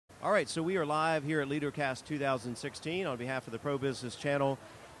All right, so we are live here at Leadercast 2016 on behalf of the Pro Business Channel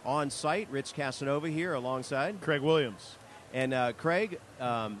Onsite. Rich Casanova here alongside Craig Williams. And Craig,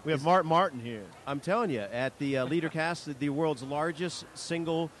 we have Mark Martin here. I'm telling you, at the Leadercast, the world's largest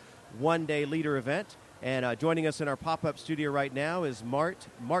single one-day leader event. And joining us in our pop-up studio right now is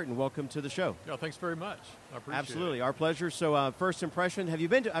Martin. Welcome to the show. Yeah, thanks very much. I appreciate Absolutely, it. Our pleasure. So, first impression: have you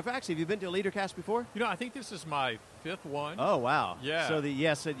been to a Leadercast before? You know, I think this is my fifth one. Oh, wow! Yeah. So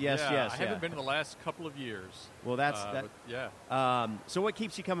yes. I haven't been in the last couple of years. Well, that's that. Yeah. So, what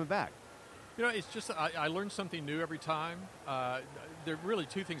keeps you coming back? You know, it's just I learn something new every time. There are really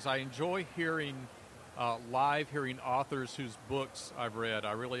two things. I enjoy hearing authors whose books I've read.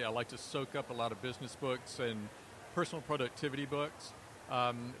 I like to soak up a lot of business books and personal productivity books.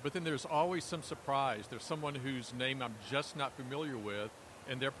 But then there's always some surprise. There's someone whose name I'm just not familiar with,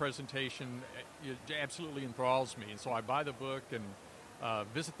 and their presentation absolutely enthralls me. And so I buy the book and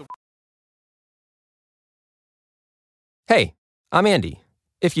visit the... Hey, I'm Andy.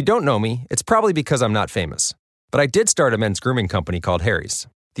 If you don't know me, it's probably because I'm not famous. But I did start a men's grooming company called Harry's.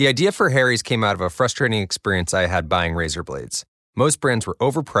 The idea for Harry's came out of a frustrating experience I had buying razor blades. Most brands were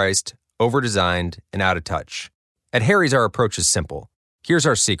overpriced, overdesigned, and out of touch. At Harry's, our approach is simple. Here's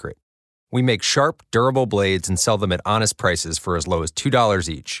our secret. We make sharp, durable blades and sell them at honest prices for as low as $2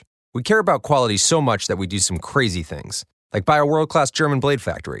 each. We care about quality so much that we do some crazy things, like buy a world-class German blade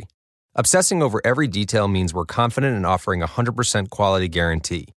factory. Obsessing over every detail means we're confident in offering a 100% quality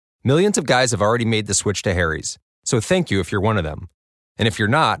guarantee. Millions of guys have already made the switch to Harry's, so thank you if you're one of them. And if you're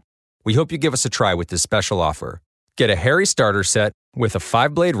not, we hope you give us a try with this special offer. Get a Harry starter set with a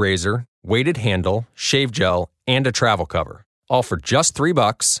 5-blade razor, weighted handle, shave gel, and a travel cover. All for just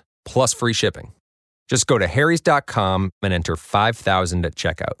 $3 plus free shipping. Just go to harrys.com and enter 5000 at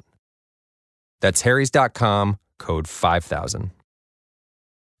checkout. That's harrys.com, code 5000.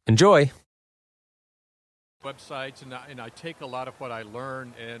 Enjoy. Websites, and I take a lot of what I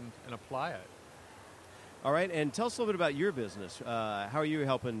learn and apply it. All right, and tell us a little bit about your business. How are you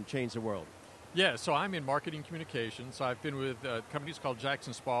helping change the world? Yeah, so I'm in marketing communications. I've been with companies called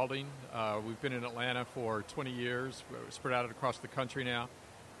Jackson Spalding. We've been in Atlanta for 20 years. We're spread out across the country now.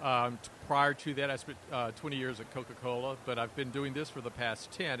 Prior to that, I spent 20 years at Coca-Cola, but I've been doing this for the past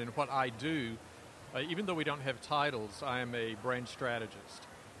 10. And what I do, even though we don't have titles, I am a brand strategist.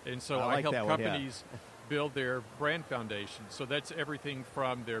 And so I help companies build their brand foundation. So that's everything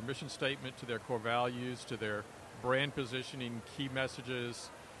from their mission statement to their core values to their brand positioning, key messages,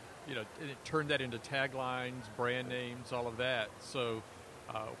 turn that into taglines, brand names, all of that. So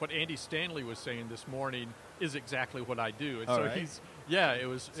what Andy Stanley was saying this morning is exactly what I do. And all so right.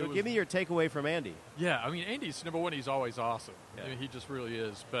 So give me your takeaway from Andy. Yeah, I mean, Andy's, number one, he's always awesome. Yeah. I mean, he just really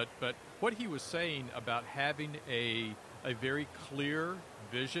is. But what he was saying about having a very clear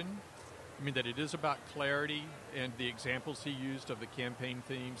vision, I mean, that it is about clarity, and the examples he used of the campaign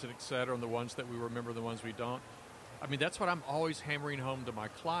themes and et cetera, and the ones that we remember, the ones we don't. I mean, that's what I'm always hammering home to my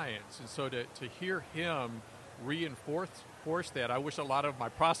clients. And so to hear him reinforce that, I wish a lot of my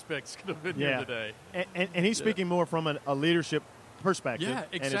prospects could have been here today. And he's speaking more from a leadership perspective. Yeah,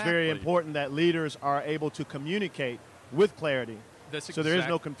 exactly. And it's very important that leaders are able to communicate with clarity. So there is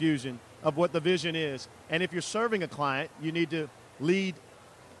no confusion of what the vision is. And if you're serving a client, you need to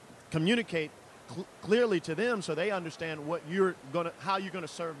communicate clearly to them so they understand how you're going to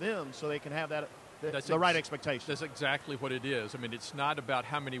serve them, so they can have that the right expectation. That's exactly what it is. I mean, it's not about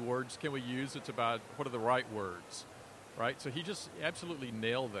how many words can we use. It's about what are the right words, right? So he just absolutely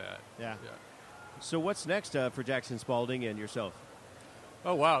nailed that. Yeah. So what's next for Jackson Spalding and yourself?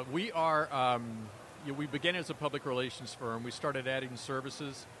 Oh, wow. We are, we began as a public relations firm. We started adding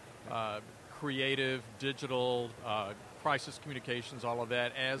services, creative, digital, crisis communications, all of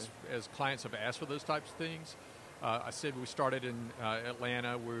that, as clients have asked for those types of things. I said we started in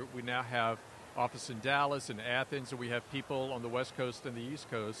Atlanta. We now have office in Dallas and Athens, and we have people on the West Coast and the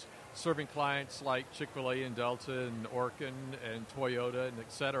East Coast serving clients like Chick-fil-A and Delta and Orkin and Toyota and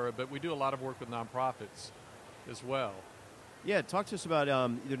et cetera. But we do a lot of work with nonprofits as well. Yeah, talk to us about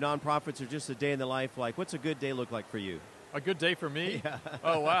either nonprofits or just a day in the life. Like, what's a good day look like for you? A good day for me? Yeah.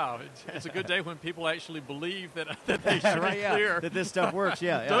 Oh, wow. It's a good day when people actually believe that they should right, be yeah. clear. That this stuff works,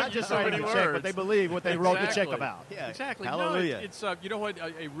 yeah. Not just writing a check, but they believe what they wrote the check about. Yeah. Exactly. Hallelujah. No, it's you know what?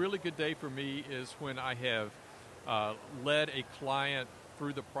 A really good day for me is when I have led a client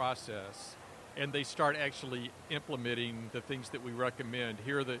through the process and they start actually implementing the things that we recommend.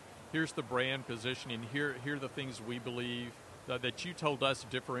 Here's the brand positioning. Here are the things we believe that you told us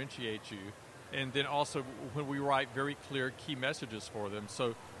differentiate you. And then also when we write very clear key messages for them.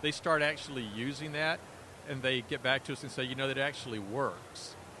 So they start actually using that, and they get back to us and say, that actually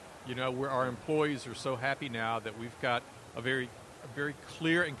works. You know, our employees are so happy now that we've got a very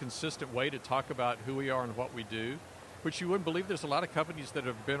clear and consistent way to talk about who we are and what we do, which you wouldn't believe. There's a lot of companies that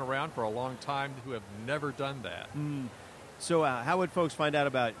have been around for a long time who have never done that. So how would folks find out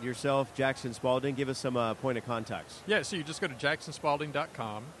about yourself, Jackson Spalding? Give us some point of contacts. Yeah, so you just go to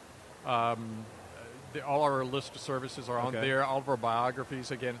jacksonspalding.com. All our list of services are on there. All of our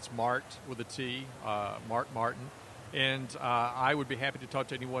biographies, again, it's marked with a T, Mark Martin. And I would be happy to talk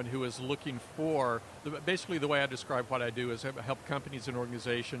to anyone who is looking for, basically the way I describe what I do is help companies and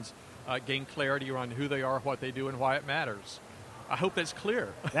organizations gain clarity around who they are, what they do, and why it matters. I hope that's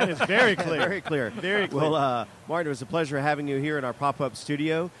clear. That is very clear. Very clear. Very clear. Well, Martin, it was a pleasure having you here in our pop-up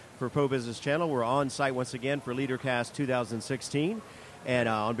studio for Pro Business Channel. We're on site once again for Leadercast 2016. And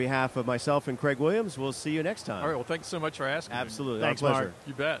on behalf of myself and Craig Williams, we'll see you next time. All right. Well, thanks so much for asking. Absolutely. Thanks, our pleasure. Mark.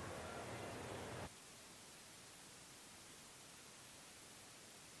 You bet.